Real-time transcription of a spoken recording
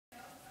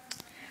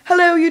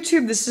Hello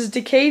YouTube, this is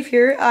Decave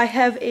here. I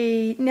have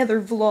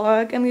another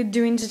vlog I'm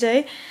doing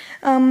today.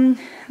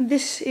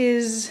 This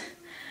is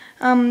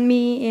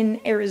me in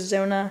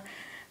Arizona.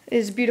 It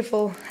is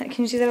beautiful. Can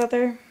you see that out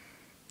there?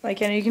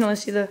 Like, I know you can only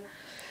see the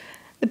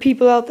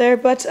people out there,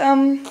 but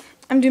I'm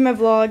doing my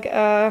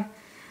vlog.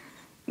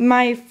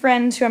 My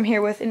friends who I'm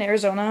here with in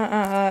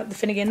Arizona, the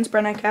Finnegans,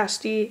 Brenna,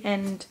 Cassidy,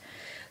 and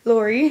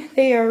Lori,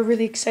 they are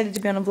really excited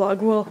to be on a vlog.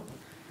 Well,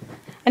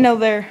 I know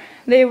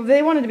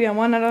they wanted to be on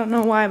one. I don't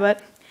know why,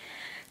 but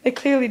they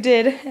clearly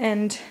did.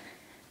 And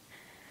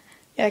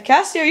yeah,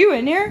 Cassie, are you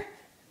in here?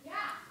 Yeah.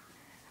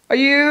 Are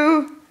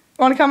you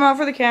want to come out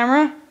for the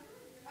camera?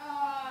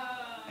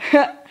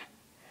 What?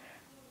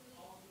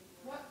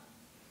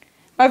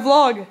 My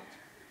vlog.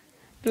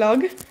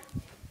 Vlog.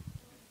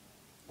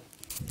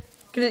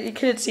 Could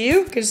it see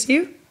you? Could it see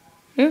you?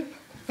 Yeah.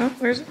 Oh,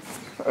 where is it?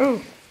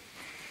 Oh.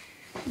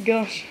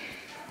 Gosh.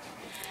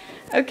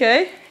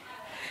 Okay.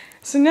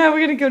 So now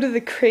we're going to go to the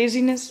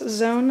craziness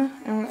zone.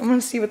 I'm going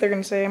to see what they're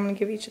going to say. I'm going to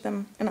give each of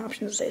them an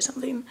option to say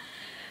something.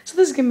 So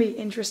this is going to be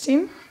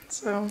interesting.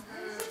 So.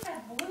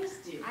 Boys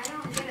do. I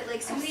don't get it.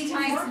 Like so many More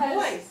times.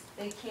 boys.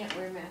 They can't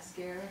wear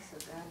mascara, so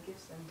God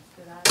gives them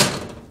good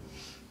eyes.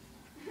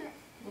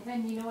 Well,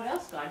 then you know what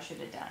else God should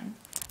have done?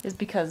 Is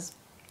because.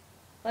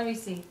 Let me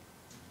see.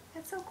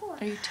 That's so cool.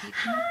 Are you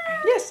taping?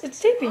 Yes,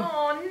 it's taping.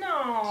 Oh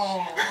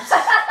no.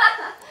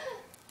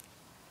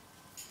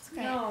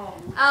 Okay. No.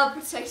 I'll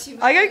protect you.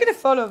 I gotta get a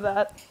photo of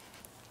that.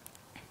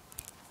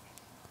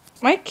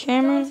 My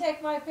camera. Don't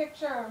take my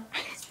picture.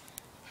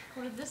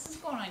 This is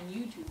going on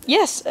YouTube.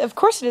 Yes, of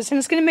course it is, and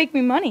it's gonna make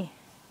me money.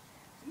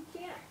 You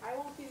can't. I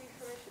won't give you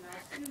permission.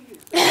 I'll sue you.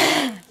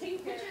 Take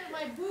a picture of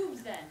my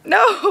boobs then.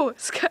 No,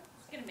 It's gonna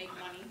make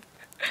money.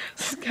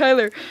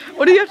 Skylar,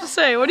 what do you have to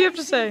say? What do you have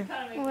to say?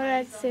 What did I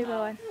have to say about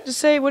what? Just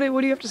say what do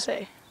you have to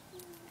say?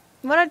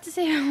 What did I have to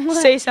say about what?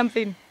 Say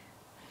something.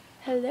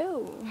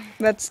 Hello.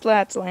 That's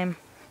lame.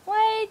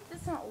 What?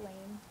 That's not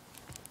lame.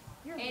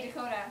 Hey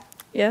Dakota,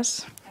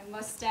 Yes, I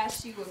must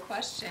ask you a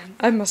question.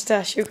 I must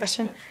ask you a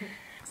question.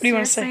 What do you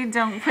want to say?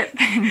 Don't put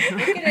things.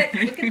 Look at it.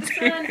 Look at the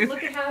sun.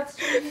 Look at how it's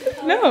changing the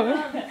color.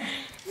 No,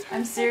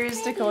 I'm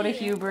serious, Dakota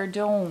Huber.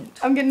 Don't.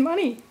 I'm getting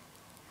money.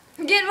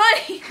 Get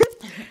money.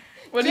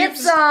 What do you have Get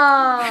to,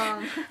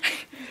 some.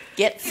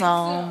 Get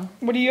some.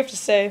 what do you have to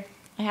say?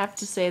 I have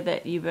to say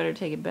that you better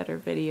take a better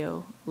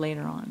video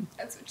later on.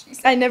 That's what she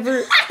said. I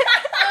never.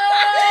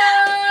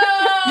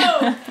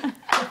 Oh!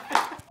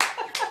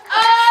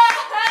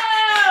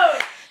 Oh!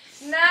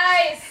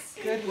 Nice.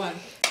 Good one.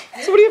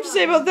 So what do you have to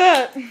say about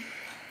that?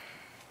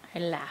 I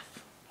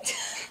laugh.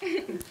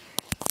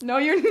 No,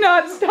 you're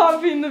not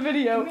stopping the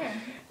video.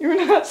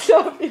 You're not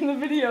stopping the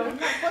video.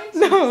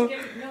 No.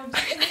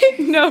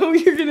 No,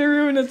 you're gonna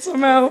ruin it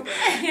somehow.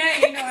 Yeah,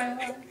 you know I love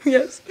it.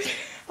 Yes.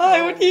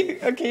 Hi, what do you...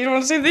 Okay, you don't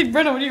want to say anything?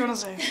 Brenna, what do you want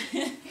to say?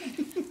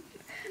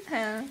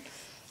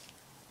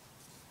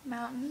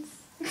 Mountains.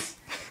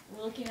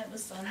 We're looking at the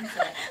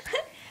sunset.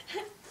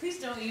 Please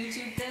don't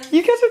YouTube this.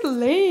 You guys are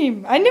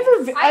lame. I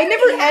never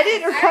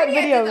edit or cut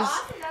videos.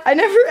 Awesome. I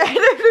never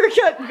edit or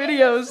cut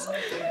videos.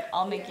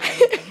 I'll make you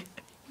edit them.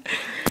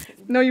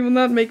 No, you will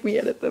not make me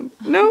edit them.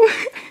 No.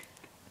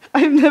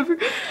 I've never...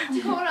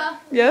 Dakota.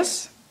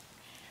 Yes?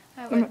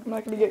 I I'm would.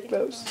 not going to get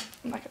close.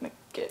 I'm not going to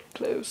get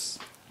close.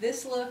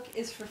 This look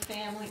is for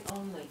family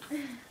only.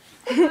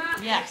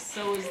 Yes,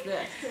 so is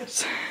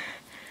this.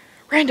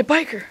 Random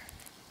biker.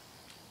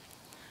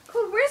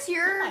 Cool. Where's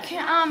your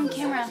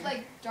camera?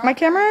 Like dark. My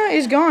camera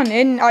is gone,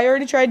 and I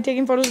already tried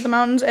taking photos of the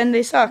mountains, and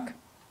they suck.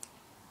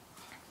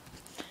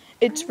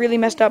 It's really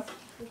messed up.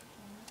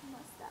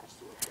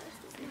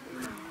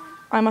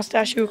 I must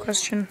ask you a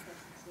question.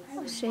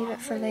 I'll save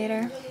it for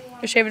later.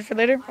 You shave it for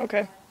later?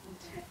 Okay.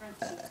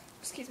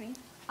 Excuse me.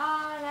 All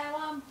I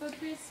want for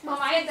Christmas. Mom,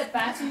 I had the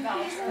best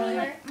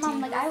ever. Mom,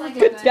 like I would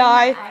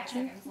Goodbye.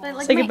 But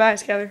like Say my- goodbye,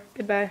 Skylar.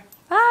 Goodbye.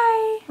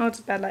 Bye. Oh, it's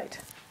a bad light.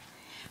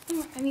 I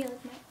mean,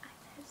 like my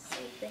iPad is so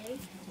big.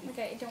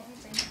 Okay, don't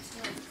bring it to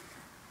like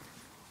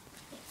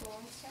the floor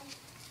and stuff.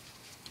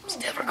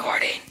 Still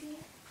recording.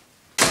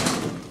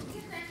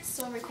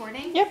 Still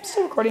recording? Yep,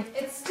 still recording.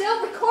 It's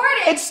still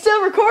recording. It's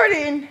still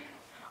recording.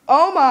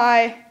 Oh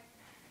my.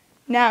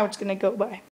 Now it's gonna go by.